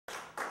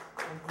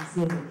Thank you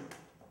so much.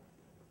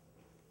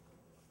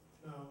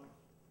 Now,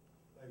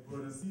 like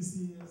Brother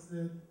Sisi has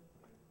said,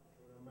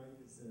 like Brother Mike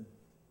has said,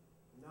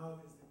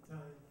 now is the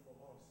time for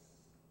us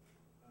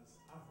as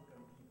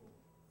African people,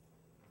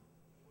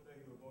 whether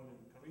you were born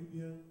in the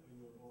Caribbean or you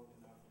were born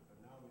in Africa,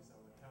 now is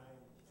our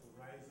time to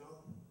rise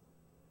up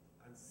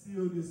and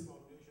seal this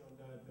foundation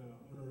that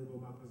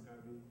Honorable Marcus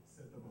Garvey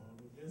set up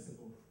 100 years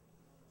ago.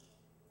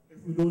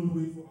 If we don't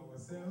do it for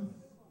ourselves,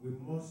 we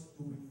must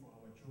do it for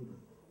our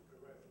children.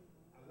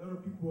 A lot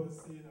of people are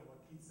saying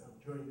our kids have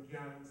joined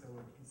gangs,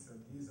 our kids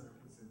are this, our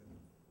kids are that.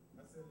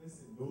 I said,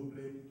 listen, don't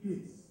blame the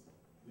kids.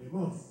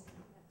 Blame us.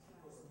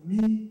 Because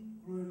me,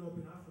 growing up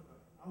in Africa,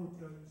 I will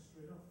tell you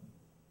straight up,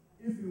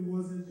 if it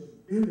wasn't the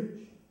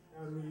village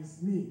that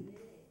raised me,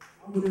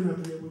 I wouldn't have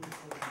been able to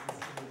come to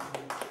this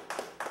country,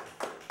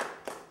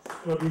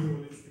 study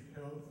holistic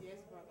health,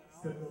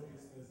 set up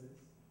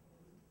businesses.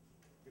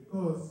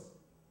 Because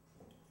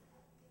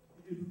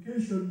the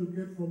education you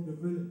get from the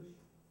village,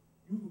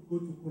 you could go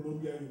to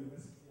Columbia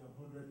University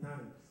 100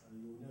 times and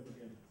you will never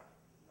get it.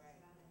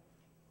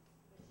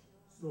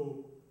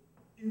 So,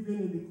 even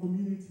in the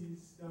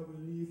communities that we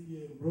live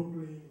here in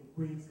Brooklyn, in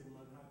Queens, in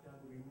Manhattan,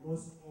 we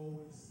must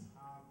always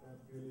have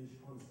that village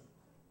concept.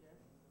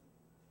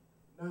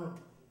 Now,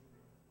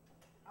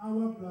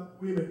 our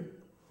black women,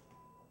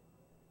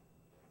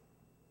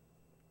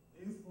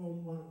 they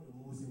form one of the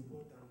most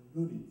important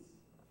units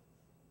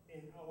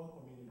in our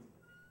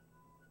community.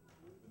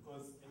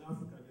 Because in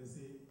Africa, they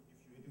say,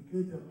 if you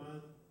educate a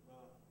man,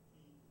 well,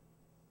 he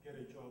get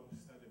a job,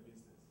 start a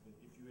business. But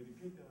if you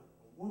educate a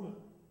woman,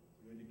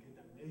 you educate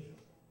a nation.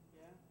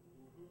 Yeah.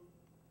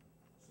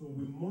 So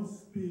we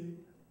must pay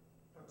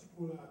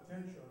particular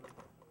attention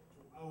to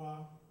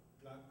our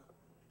black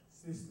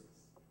sisters.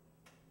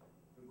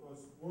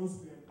 Because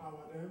once we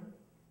empower them,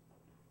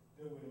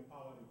 they will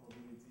empower the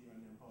community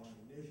and empower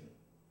the nation.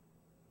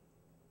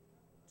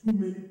 Too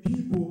many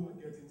people are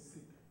getting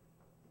sick,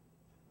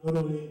 not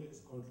only in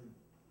this country.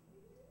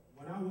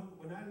 When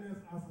I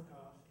left Africa,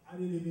 I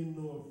didn't even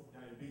know of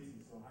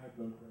diabetes or high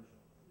blood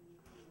pressure.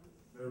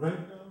 But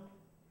right now,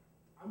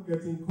 I'm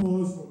getting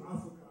calls from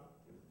Africa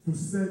to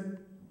send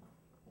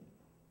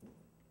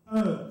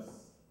herbs.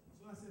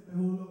 So I said,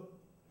 hold up.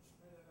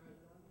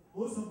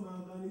 Most of my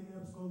organic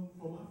herbs come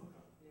from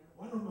Africa.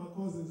 One of my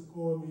cousins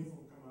called me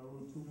from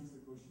Cameroon 2 weeks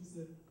ago. She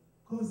said,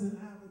 cousin,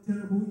 I have a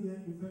terrible ear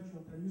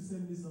infection. Can you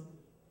send me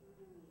something?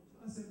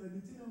 So I said, but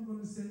the thing I'm going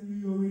to send you,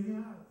 you already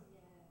have.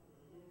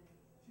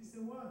 She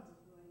said, what?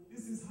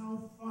 This is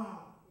how far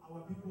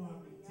our people have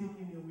been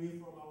taken away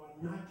from our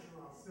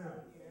natural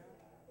self.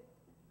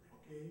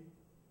 Okay?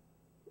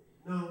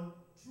 Now,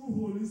 true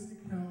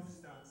holistic health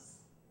starts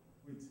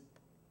with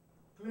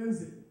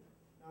cleansing.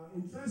 Now,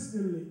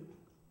 interestingly,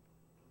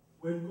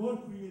 when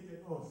God created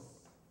us,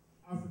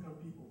 African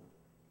people,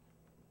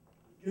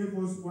 He gave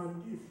us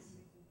one gift.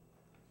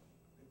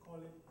 They call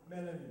it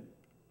melanin.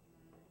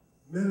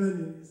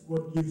 Melanin is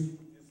what gives you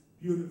this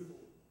beautiful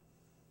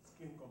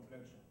skin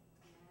complexion.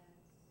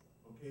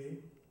 Okay?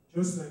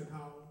 Just like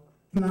how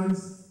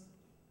plants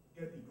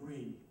get the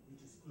green,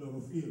 which is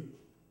chlorophyll.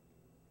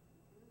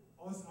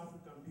 Us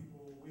African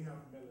people, we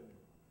have melanin.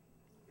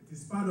 It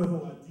is part of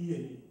our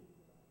DNA.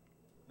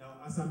 Now,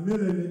 as a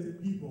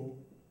melanated people,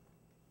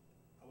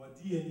 our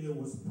DNA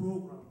was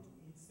programmed to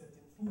eat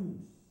certain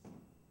foods.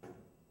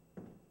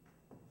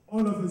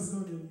 All of a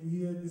sudden, you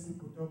hear these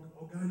people talk,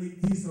 organic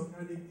this,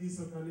 organic this,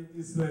 organic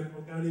this, like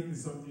organic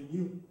is something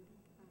new.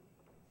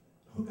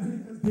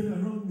 Organic has been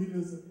around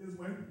millions of years.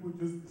 Why people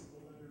just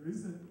discovered it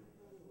recently?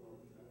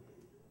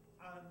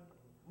 And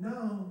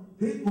now,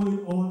 they're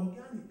going all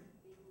organic.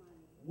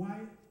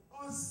 Why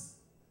us,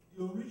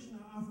 the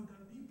original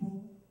African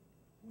people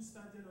who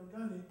started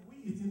organic, we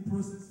eating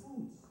processed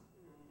foods.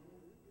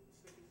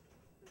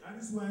 That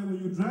is why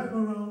when you drive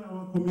around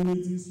our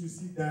communities, you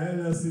see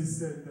dialysis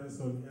centers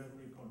on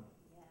every corner.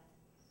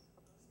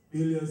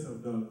 Billions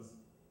of dollars.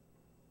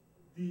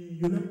 The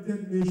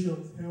United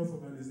Nations Health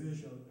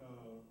Organization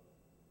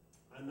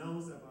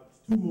announced about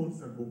 2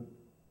 months ago,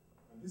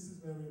 and this is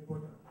very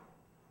important.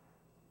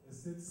 They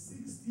said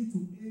 60 to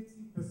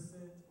 80%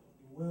 of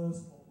the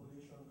world's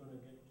population are going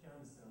to get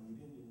cancer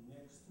within the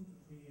next 2 to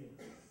 3 years.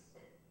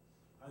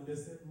 And they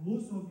said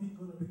most of it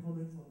going to be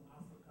coming from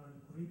Africa and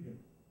the Caribbean.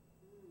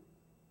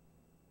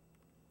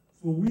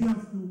 So we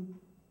have to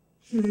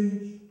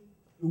change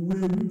the way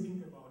we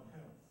think about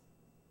health.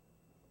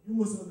 You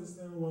must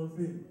understand one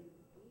thing.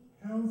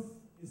 Health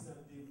is a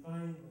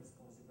divine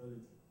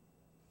responsibility.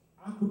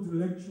 I could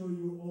lecture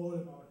you all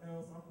about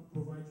health. I could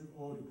provide you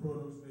all the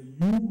products, but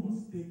you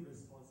must take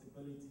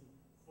responsibility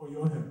for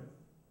your health.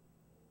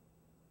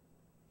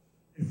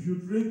 If you're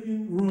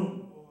drinking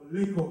rum or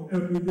liquor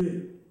every day,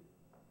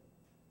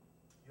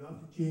 you have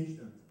to change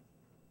that.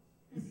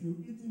 If you're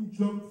eating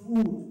junk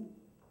food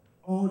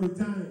all the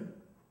time,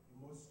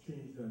 you must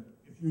change that.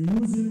 If you're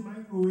using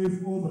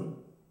microwave oven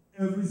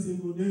every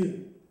single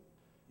day,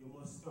 you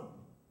must stop.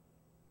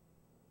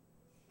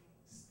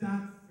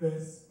 Start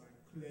first by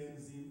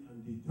cleansing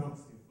and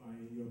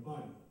detoxifying your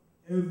body.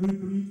 Every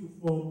 3 to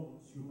 4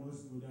 months, you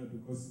must do that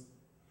because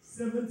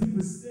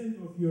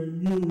 70% of your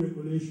immune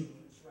regulation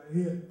is right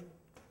here.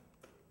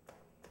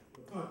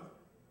 Your gut.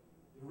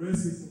 The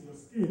rest is in your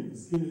skin. The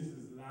skin is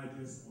the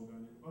largest organ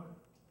in the body.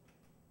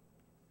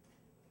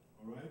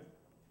 All right?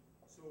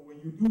 So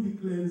when you do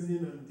the cleansing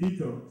and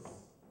detox,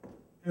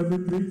 every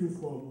 3 to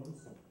 4 months,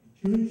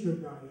 you change your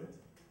diet,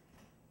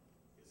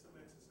 get some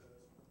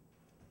exercise.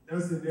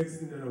 That's the next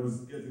thing that I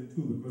was getting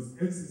to, because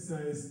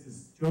exercise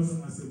is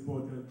just as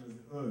important as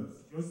the herbs,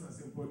 just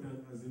as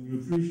important as the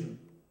nutrition.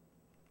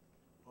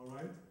 All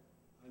right?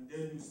 And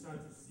then you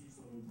start to see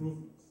some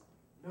improvements.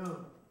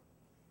 Now,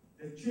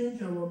 they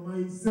change our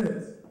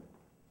mindset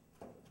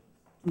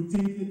to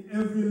taking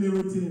every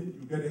little thing.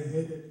 You get a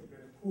headache, you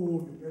get a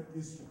cold, you get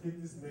this, you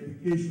take this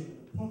medication,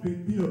 you pop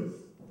in pills.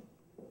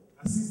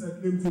 A sister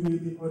came to me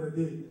the other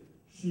day.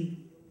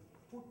 She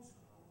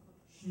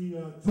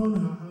turned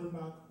her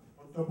handbag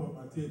on top of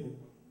her table.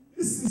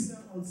 This sister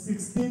on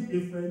 16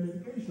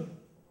 different medications.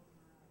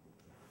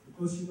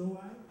 Because you know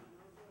why?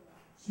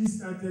 She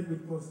started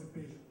with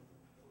constipation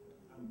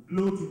and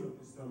bloating of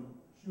the stomach.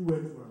 She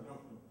went to her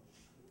doctor.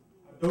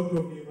 Her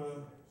doctor gave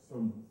her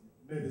some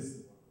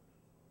medicine.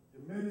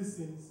 The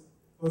medicines,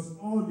 because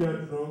all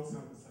their drugs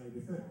have a side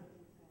effect.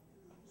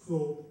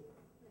 So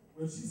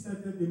when she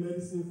started the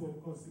medicine for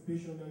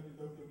constipation that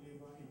the doctor gave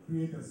her, it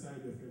created a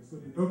side effect. So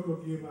the doctor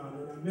gave her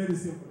another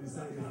medicine for the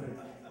side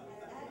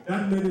effect.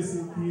 That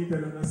medicine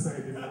created another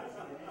side effect.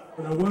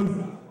 But I want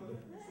her.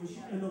 So she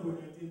ended up with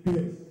 19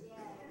 pills.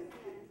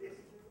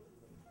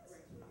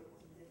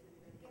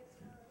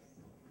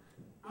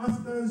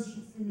 After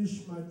she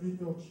finished my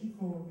detox, she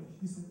called me.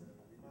 She said,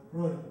 my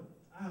brother,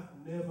 I have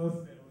never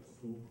felt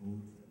so good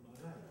in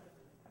my life.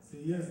 I said,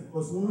 yes,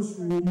 because once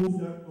you remove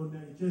that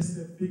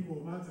undigested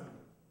fecal matter,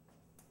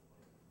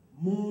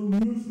 more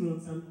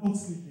nutrients and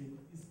oxygen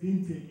is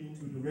being taken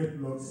to the red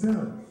blood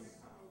cells.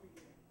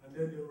 And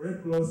then the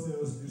red blood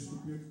cells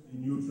distribute the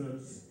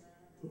nutrients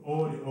to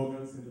all the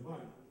organs in the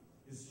body.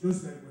 It's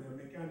just like when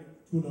a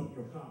mechanic tune up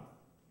your car.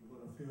 You're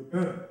going to feel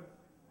better.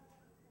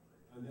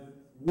 And then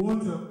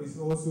water is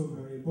also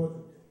very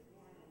important.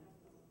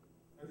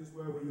 That is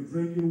why when you're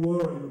drinking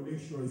water, you make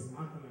sure it's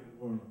alkaline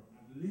water.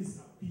 At least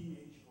a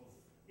pH of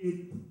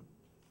 8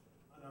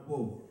 and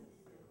above.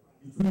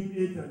 Between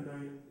 8 and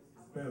 9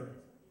 is better.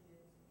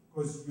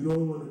 Because you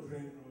don't want to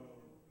drink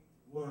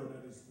water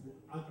that is too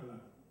alkaline.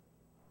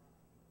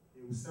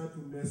 It will start to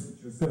mess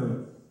with your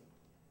cells.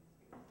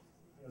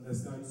 You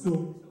understand?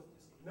 So,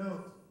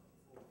 now,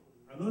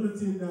 another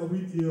thing that we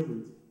deal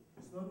with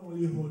is not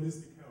only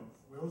holistic health,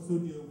 we also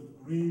deal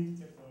with green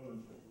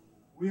technology.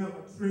 We have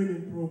a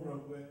training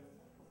program where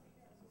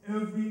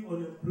every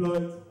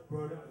unemployed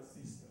brother and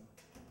sister,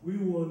 we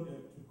want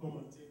them to come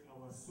and take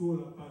our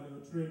solar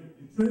panel training.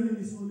 The training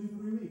is only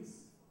 3 weeks.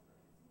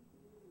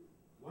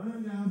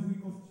 1.5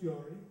 weeks of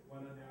theory,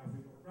 1.5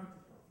 weeks of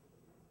practical.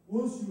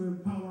 Once you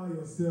empower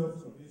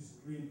yourself with this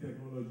green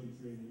technology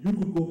training, you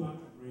could go back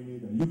to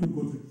Grenada, you could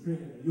go to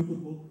Trinidad, you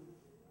could go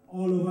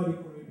all over the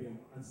Caribbean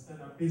and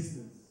start a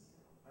business.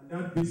 And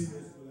that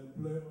business will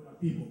employ other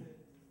people.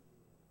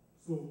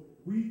 So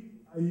we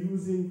are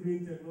using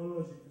green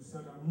technology to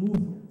start a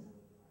movement.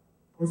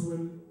 Because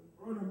when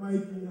Brother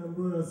Mikey and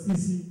Brother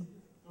Sisi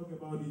talk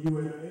about the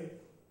UNIA,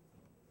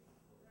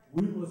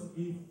 we must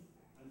give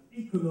an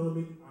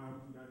economic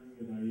arm to that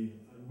UNIA.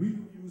 And we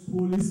could use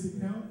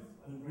holistic health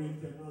and green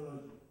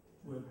technology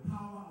to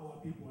empower our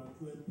people and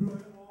to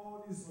employ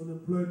all these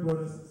unemployed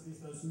brothers and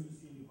sisters who you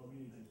see in the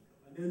community.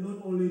 And then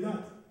not only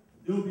that,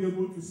 they'll be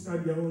able to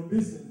start their own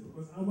business,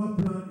 because our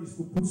plan is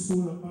to put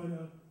solar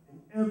panel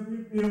in every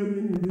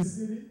building in this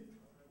city,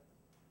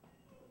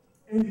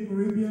 in the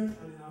Caribbean,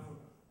 and in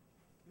Africa.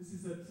 This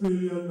is $1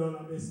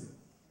 trillion business.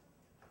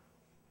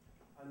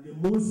 And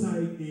the Most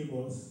High gave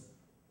us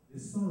the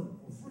sun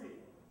for free.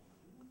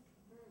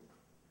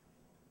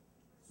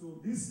 So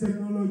this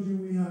technology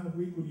we have,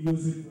 we could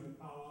use it to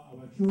empower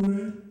our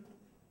children.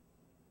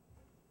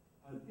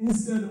 And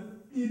instead of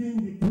feeding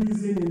the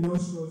prison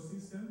industrial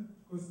system,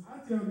 because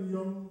I tell the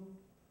young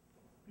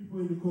people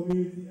in the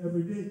community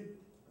every day,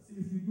 I say,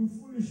 if you do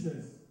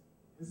foolishness,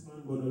 this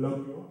man gonna lock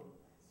you up.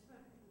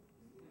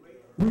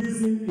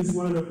 Prison is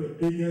one of the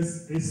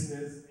biggest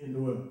business in the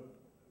world.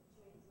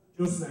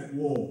 Just like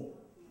war.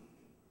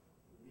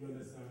 You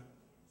understand?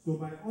 So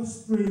by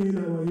us training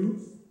our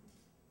youth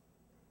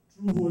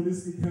through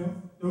holistic health,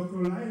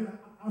 Dr. Laila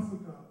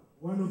Africa,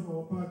 one of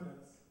our partners,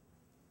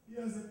 he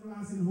has a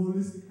class in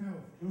holistic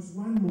health. Just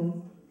 1 month,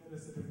 you get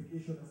a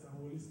certification as a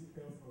holistic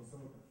health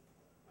consultant.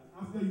 And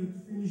after you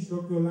finish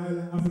Dr.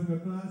 Laila Africa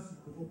class, you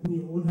could open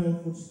your own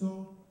health food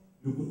store,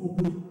 you could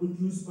open your own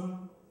juice bar.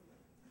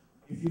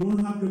 If you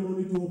don't have the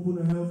money to open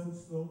a health food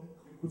store,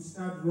 you could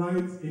start right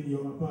in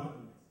your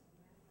apartment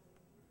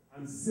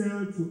and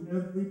sell to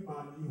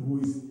everybody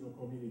who is in your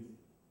community.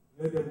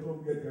 Let them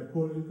come get their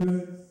colon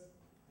cleansed,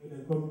 let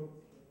them come.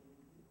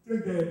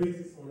 Take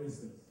diabetes, for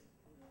instance.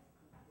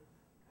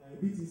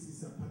 Diabetes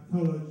is a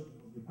pathology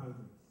of the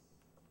pancreas.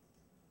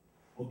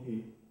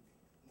 Okay.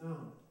 Now,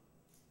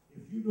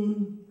 if you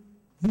don't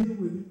deal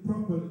with it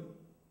properly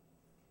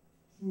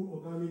through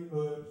organic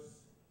herbs,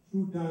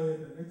 through diet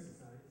and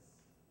exercise,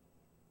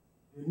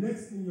 the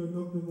next thing your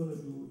doctor is going to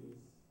do is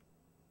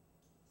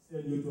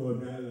send you to a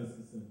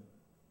dialysis center.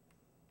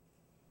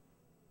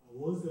 And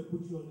once they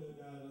put you on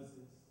the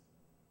dialysis,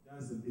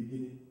 that's the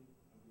beginning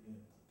of the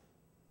end.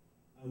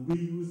 And we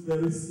use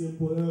very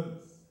simple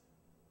herbs.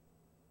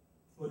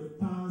 For the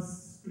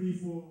past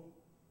 3-4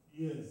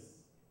 years,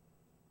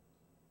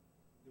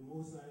 the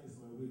Most High is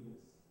my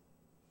witness.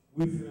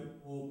 We've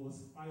helped almost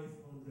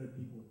 500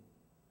 people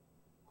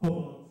come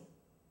out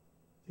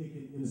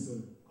taking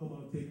insulin, come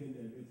out taking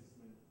diabetes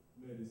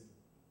medicine.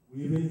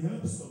 We even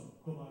helped some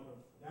come out of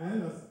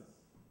dialysis.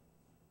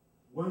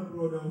 One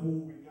brother who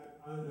we got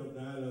out of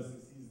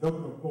dialysis, his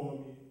doctor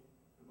called me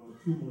about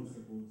 2 months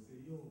ago and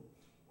said, "Yo,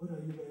 what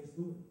are you guys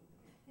doing?"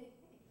 I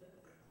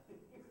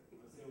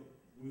said,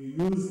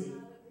 "We're using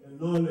the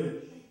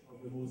knowledge of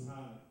the Most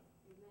High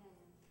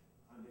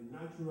and the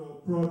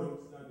natural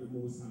products that the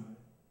Most High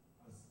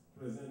has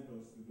presented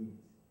us to do it.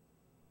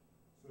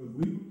 So if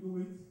we could do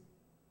it,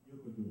 you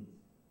could do it."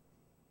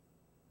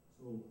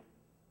 So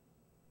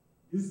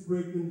this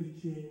breaking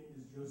the chain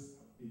is just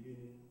a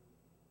beginning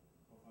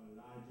of a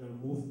larger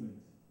movement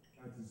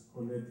that is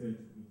connected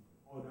with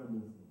other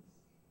movements.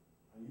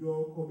 And you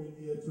all coming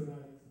here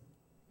tonight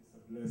is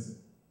a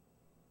blessing.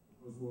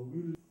 Because when we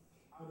leave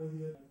out of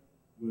here,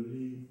 we'll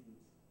leave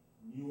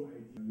with new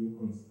ideas and new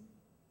concepts.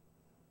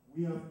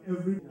 We have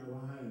everything in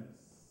our hands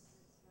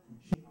to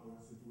change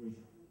our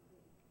situation.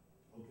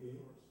 Okay?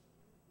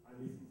 And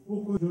if you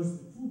focus just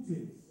the two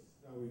things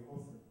that we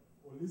offer,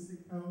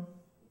 holistic health,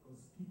 because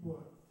people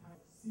are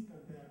sick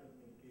and tired of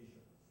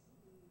medication.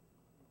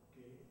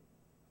 Okay?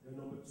 Then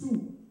number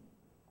two,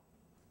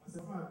 as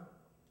a fact,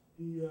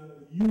 the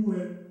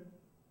UN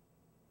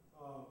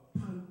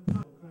Pan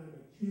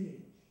Climate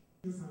Change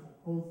just had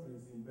a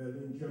conference in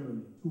Berlin,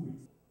 Germany, 2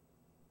 weeks ago.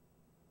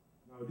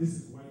 Now this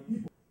is white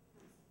people.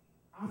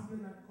 After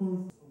that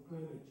conference on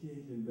climate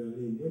change in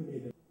Berlin, they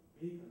made a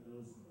big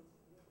announcement.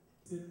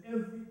 They said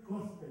every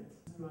government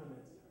on the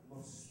planet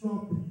must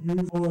stop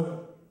using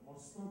oil,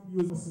 must stop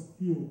using fossil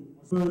fuel,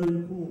 must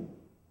burning coal.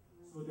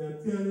 So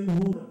they're telling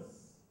homeowners,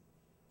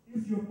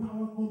 if your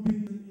power company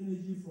gets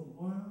energy from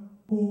oil,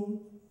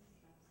 coal,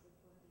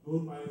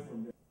 don't buy it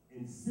from them.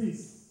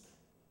 Insist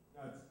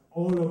that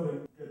all of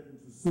them get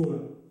into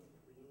solar,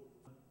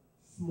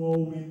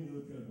 small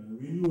windmill turbine,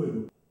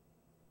 renewable.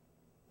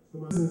 So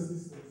my brothers and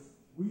sisters,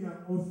 we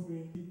are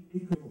offering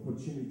equal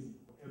opportunity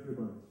for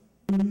everybody.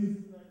 Please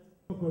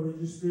up a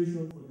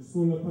registration for the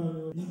solar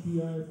panel,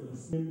 EPI for the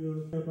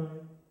windmill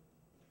turbine.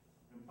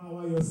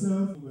 Empower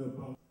yourself, you will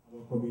empower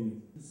our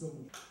community. Thank you so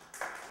much.